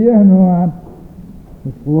nine to hier nu aan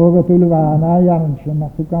het voor te laten na jaren maar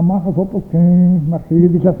ook kan maken voor pokken maar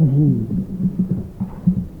gehuurd dat niet.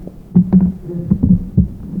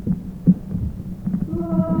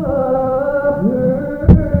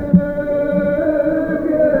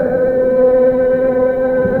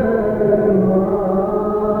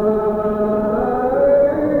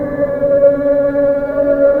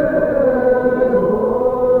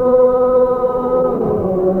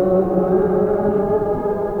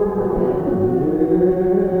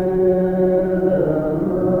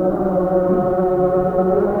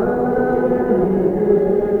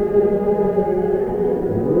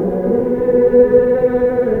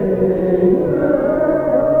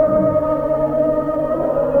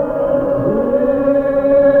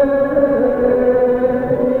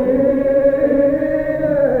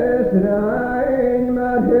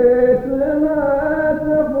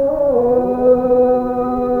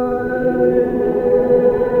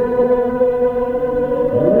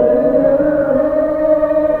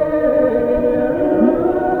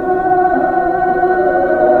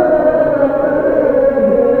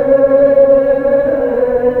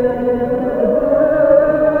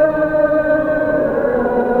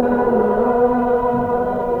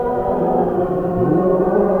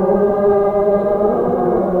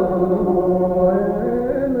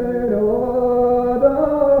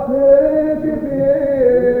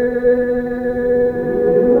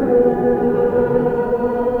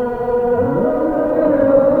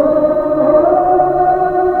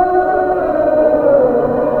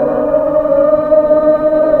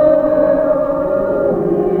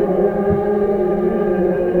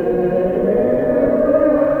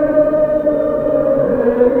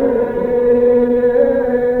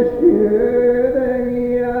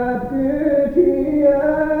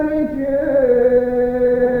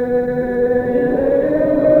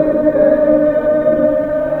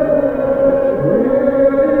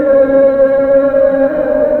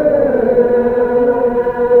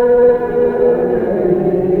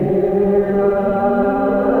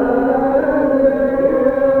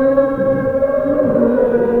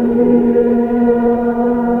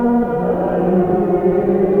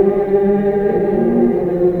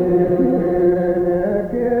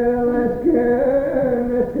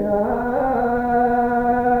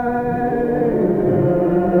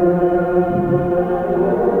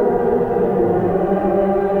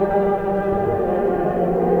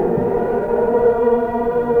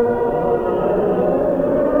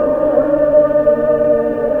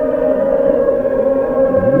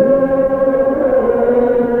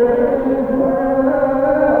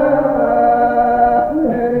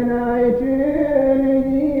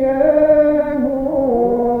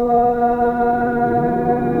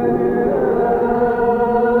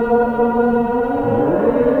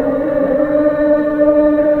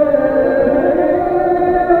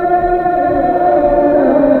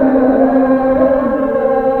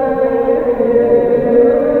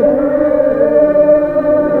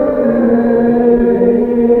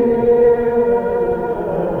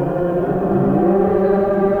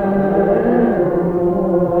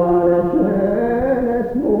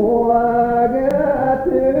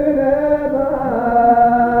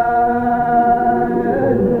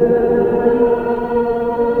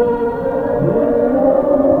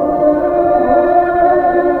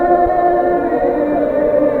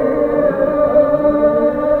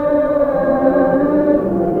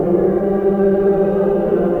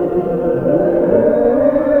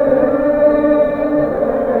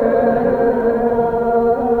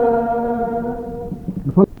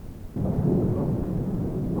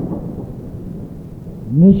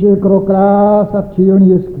 Nishe krokras at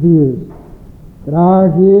chionius kvies.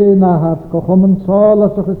 Dragi na hat kochommen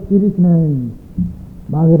solas och spirit nein.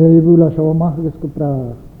 Magre ibula shomach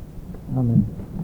geskupra. Amen.